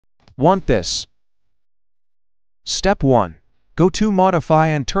Want this? Step 1. Go to Modify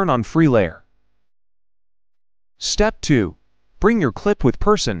and turn on Free Layer. Step 2. Bring your clip with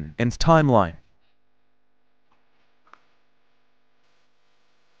person and timeline.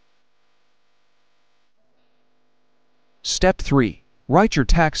 Step 3. Write your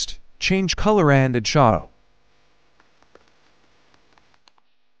text, change color and add shadow.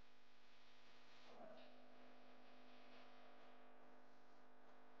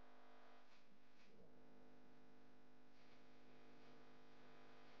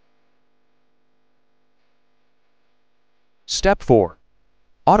 Step 4.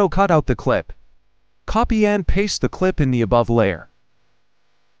 Auto cut out the clip. Copy and paste the clip in the above layer.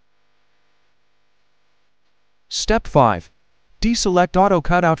 Step 5. Deselect auto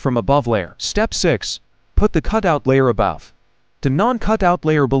cutout from above layer. Step 6. Put the cutout layer above, the non-cutout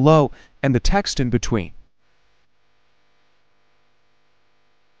layer below, and the text in between.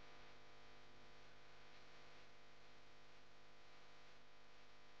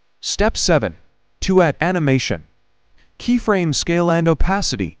 Step 7. To add animation. Keyframe scale and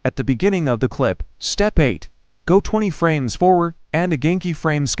opacity at the beginning of the clip. Step 8. Go 20 frames forward and again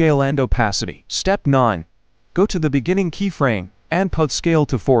keyframe scale and opacity. Step 9. Go to the beginning keyframe and put scale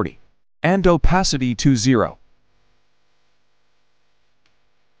to 40 and opacity to 0.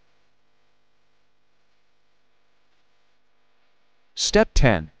 Step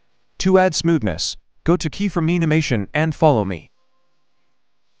 10. To add smoothness, go to keyframe animation and follow me.